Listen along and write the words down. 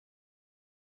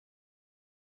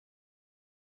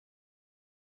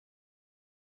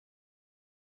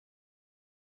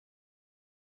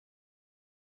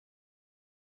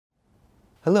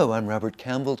Hello, I'm Robert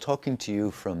Campbell talking to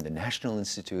you from the National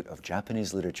Institute of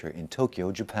Japanese Literature in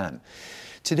Tokyo, Japan.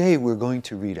 Today we're going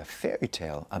to read a fairy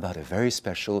tale about a very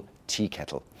special tea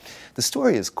kettle. The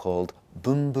story is called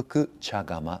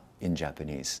Bunbuku-Chagama in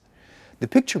Japanese. The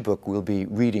picture book we'll be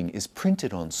reading is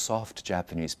printed on soft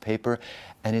Japanese paper,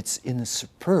 and it's in the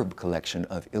superb collection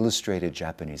of illustrated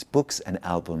Japanese books and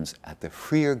albums at the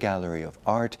Freer Gallery of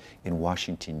Art in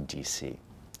Washington, D.C.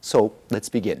 So let's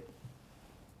begin.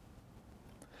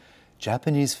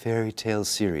 Japanese Fairy Tale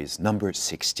Series number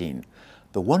 16,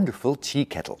 The Wonderful Tea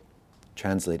Kettle,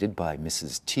 translated by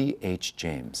Mrs. T.H.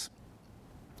 James.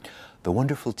 The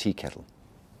Wonderful Tea Kettle.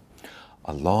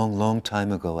 A long, long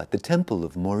time ago at the temple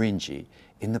of Morinji,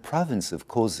 in the province of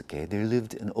Kozuke, there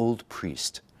lived an old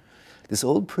priest. This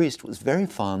old priest was very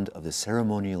fond of the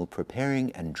ceremonial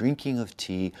preparing and drinking of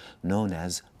tea known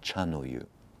as cha-no-yu.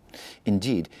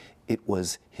 Indeed, it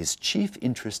was his chief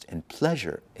interest and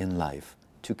pleasure in life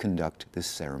to conduct this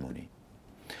ceremony.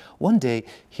 One day,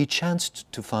 he chanced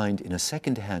to find in a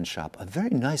second-hand shop a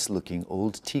very nice-looking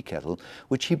old tea kettle,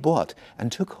 which he bought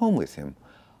and took home with him,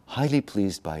 highly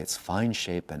pleased by its fine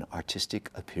shape and artistic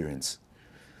appearance.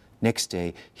 Next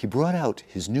day, he brought out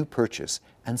his new purchase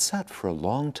and sat for a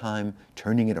long time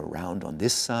turning it around on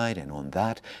this side and on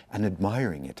that and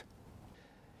admiring it.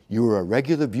 "You are a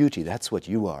regular beauty, that's what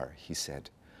you are," he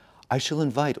said. "I shall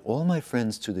invite all my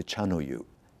friends to the cha-no-yu,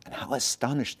 and how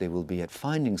astonished they will be at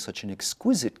finding such an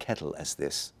exquisite kettle as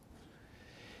this."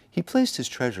 He placed his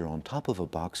treasure on top of a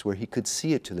box where he could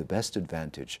see it to the best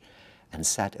advantage, and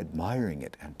sat admiring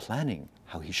it and planning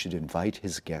how he should invite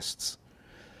his guests.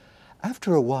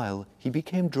 After a while, he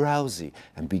became drowsy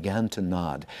and began to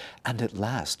nod, and at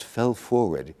last fell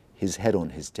forward, his head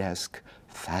on his desk,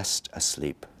 fast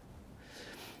asleep.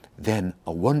 Then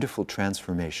a wonderful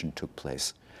transformation took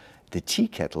place. The tea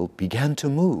kettle began to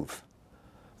move.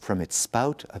 From its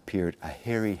spout appeared a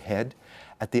hairy head.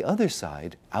 At the other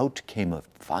side, out came a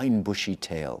fine bushy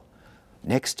tail.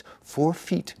 Next, 4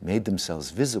 feet made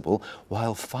themselves visible,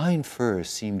 while fine fur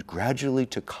seemed gradually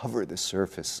to cover the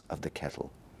surface of the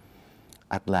kettle.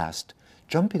 At last,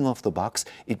 jumping off the box,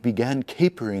 it began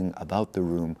capering about the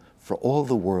room for all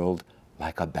the world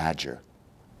like a badger.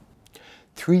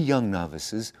 3 young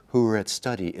novices who were at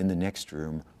study in the next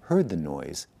room heard the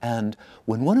noise, and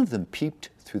when one of them peeped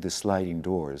through the sliding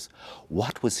doors,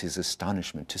 what was his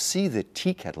astonishment to see the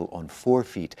tea kettle on 4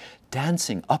 feet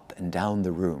dancing up and down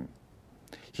the room.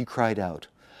 He cried out,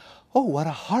 "Oh, what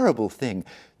a horrible thing!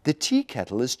 The tea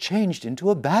kettle is changed into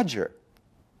a badger."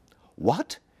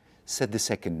 "What?" said the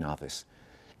second novice.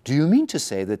 "Do you mean to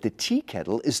say that the tea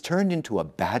kettle is turned into a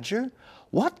badger?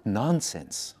 What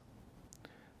nonsense!"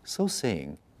 So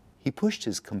saying, he pushed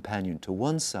his companion to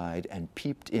one side and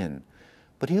peeped in,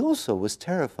 but he also was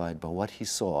terrified by what he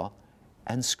saw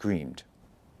and screamed.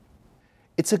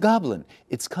 "It's a goblin!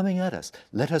 It's coming at us!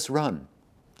 Let us run!"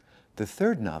 The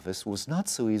third novice was not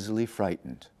so easily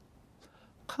frightened.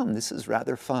 "Come, this is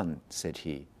rather fun," said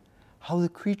he. "How the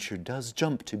creature does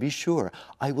jump, to be sure!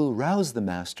 I will rouse the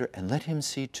master and let him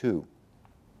see too."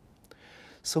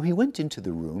 So he went into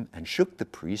the room and shook the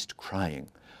priest,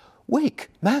 crying, "Wake,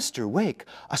 master, wake!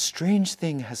 A strange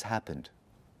thing has happened."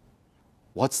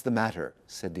 "What's the matter?"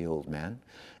 said the old man,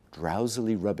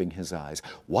 drowsily rubbing his eyes.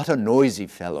 "What a noisy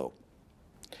fellow!"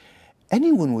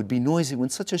 "Anyone would be noisy when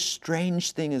such a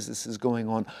strange thing as this is going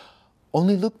on.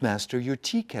 Only look, master, your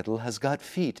tea kettle has got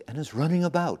feet and is running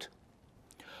about."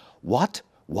 What?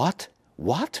 What's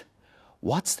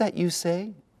that you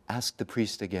say?" asked the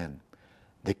priest again.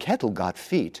 "The kettle got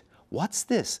feet? What's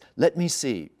this? Let me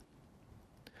see."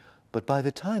 But by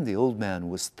the time the old man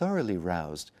was thoroughly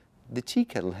roused, the tea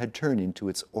kettle had turned into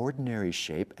its ordinary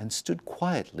shape and stood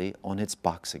quietly on its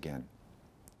box again.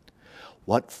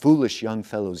 "What foolish young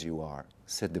fellows you are,"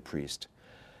 said the priest.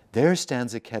 "There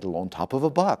stands a kettle on top of a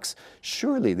box.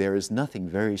 Surely there is nothing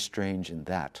very strange in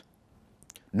that."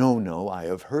 No, I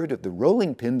have heard of the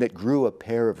rolling pin that grew a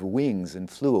pair of wings and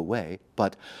flew away,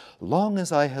 but long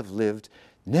as I have lived,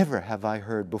 never have I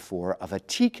heard before of a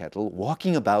tea kettle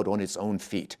walking about on its own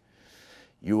feet.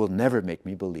 You will never make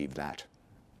me believe that."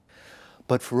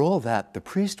 But for all that, the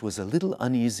priest was a little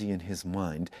uneasy in his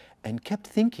mind and kept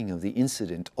thinking of the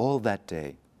incident all that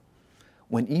day.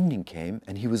 When evening came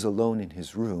and he was alone in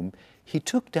his room, he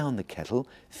took down the kettle,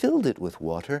 filled it with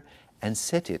water, and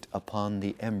set it upon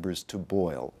the embers to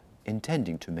boil,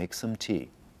 intending to make some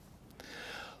tea.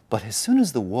 But as soon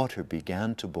as the water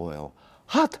began to boil,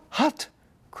 "Hot, hot!"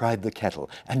 cried the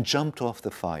kettle, and jumped off the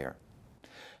fire.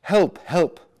 "Help,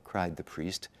 help!" cried the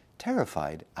priest,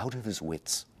 terrified out of his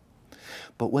wits.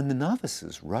 But when the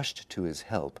novices rushed to his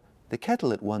help, the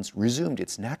kettle at once resumed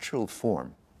its natural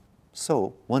form.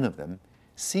 So one of them,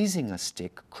 seizing a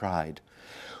stick, cried,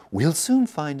 "We'll soon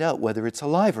find out whether it's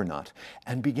alive or not,"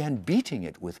 and began beating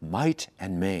it with might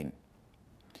and main.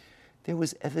 There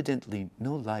was evidently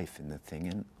no life in the thing,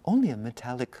 and only a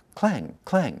metallic clang,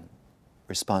 clang,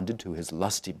 responded to his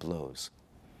lusty blows.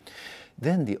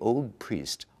 Then the old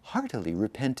priest heartily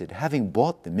repented having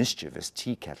bought the mischievous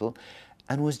tea kettle,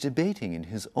 and was debating in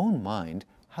his own mind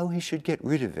how he should get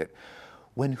rid of it,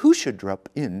 when who should drop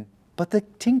in but the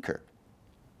tinker?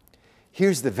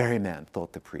 Here's the very man,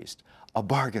 thought the priest. A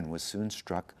bargain was soon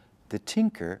struck. The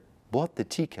tinker bought the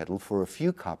tea kettle for a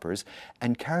few coppers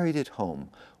and carried it home,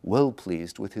 well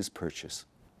pleased with his purchase.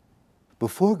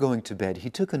 Before going to bed, he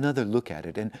took another look at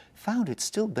it and found it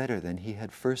still better than he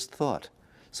had first thought,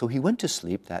 so he went to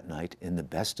sleep that night in the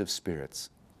best of spirits.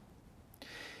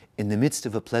 In the midst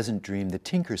of a pleasant dream, the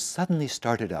tinker suddenly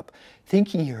started up,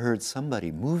 thinking he heard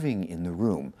somebody moving in the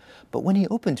room, but when he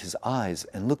opened his eyes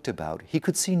and looked about, he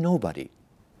could see nobody.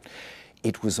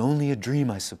 "It was only a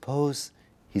dream, I suppose,"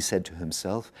 he said to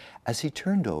himself as he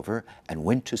turned over and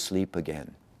went to sleep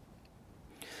again.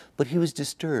 But he was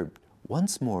disturbed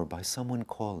once more by someone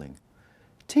calling,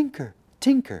 "Tinker,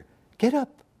 tinker, get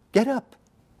up, get up."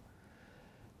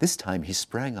 This time he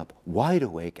sprang up, wide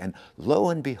awake, and lo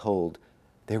and behold,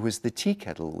 there was the tea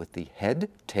kettle with the head,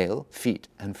 tail, feet,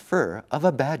 and fur of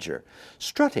a badger,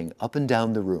 strutting up and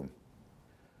down the room.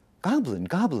 "Goblin,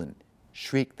 goblin!"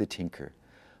 shrieked the tinker,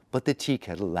 but the tea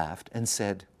kettle laughed and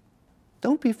said,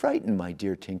 "Don't be frightened, my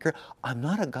dear tinker. I'm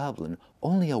not a goblin,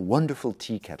 only a wonderful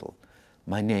tea kettle.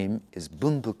 My name is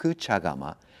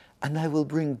Bunbuku-Chagama, and I will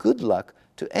bring good luck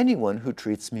to anyone who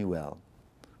treats me well.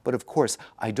 But of course,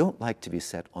 I don't like to be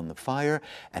set on the fire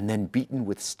and then beaten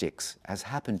with sticks, as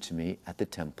happened to me at the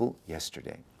temple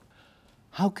yesterday."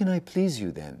 "How can I please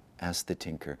you then?" asked the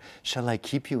tinker. "Shall I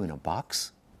keep you in a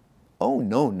box?" "Oh,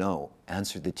 no, no,"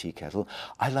 answered the tea kettle.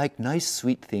 "I like nice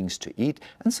sweet things to eat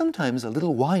and sometimes a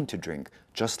little wine to drink,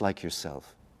 just like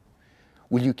yourself.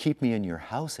 Will you keep me in your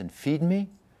house and feed me?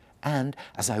 And,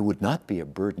 as I would not be a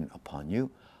burden upon you,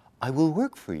 I will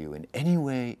work for you in any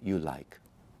way you like."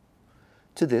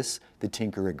 To this the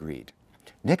tinker agreed.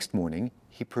 Next morning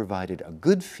he provided a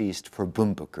good feast for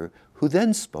Bunbuku, who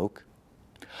then spoke,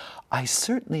 "I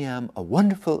certainly am a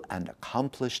wonderful and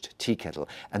accomplished tea kettle,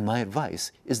 and my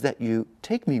advice is that you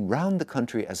take me round the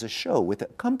country as a show with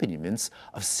accompaniments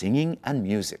of singing and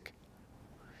music."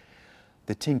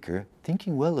 The tinker,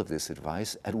 thinking well of this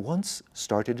advice, at once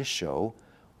started a show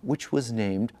which was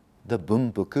named the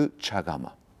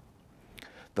Bunbuku-Chagama.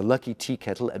 The lucky tea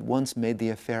kettle at once made the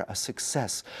affair a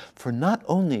success, for not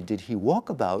only did he walk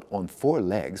about on 4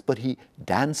 legs, but he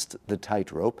danced the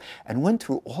tightrope and went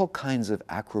through all kinds of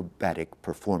acrobatic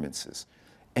performances,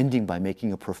 ending by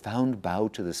making a profound bow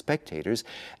to the spectators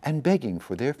and begging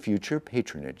for their future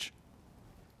patronage.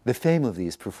 The fame of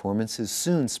these performances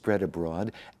soon spread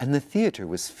abroad, and the theatre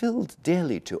was filled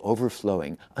daily to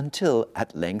overflowing, until,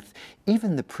 at length,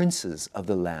 even the princes of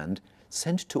the land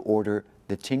sent to order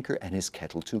the tinker and his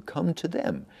kettle to come to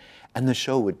them, and the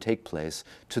show would take place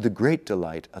to the great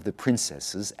delight of the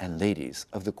princesses and ladies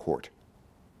of the court.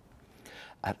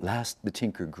 At last the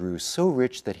tinker grew so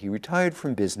rich that he retired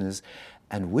from business,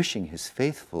 and wishing his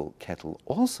faithful kettle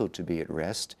also to be at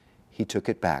rest, he took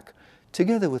it back,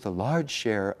 together with a large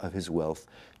share of his wealth,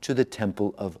 to the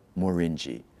temple of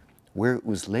Morinji, where it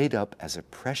was laid up as a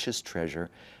precious treasure,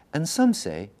 and some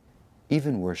say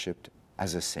even worshipped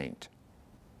as a saint.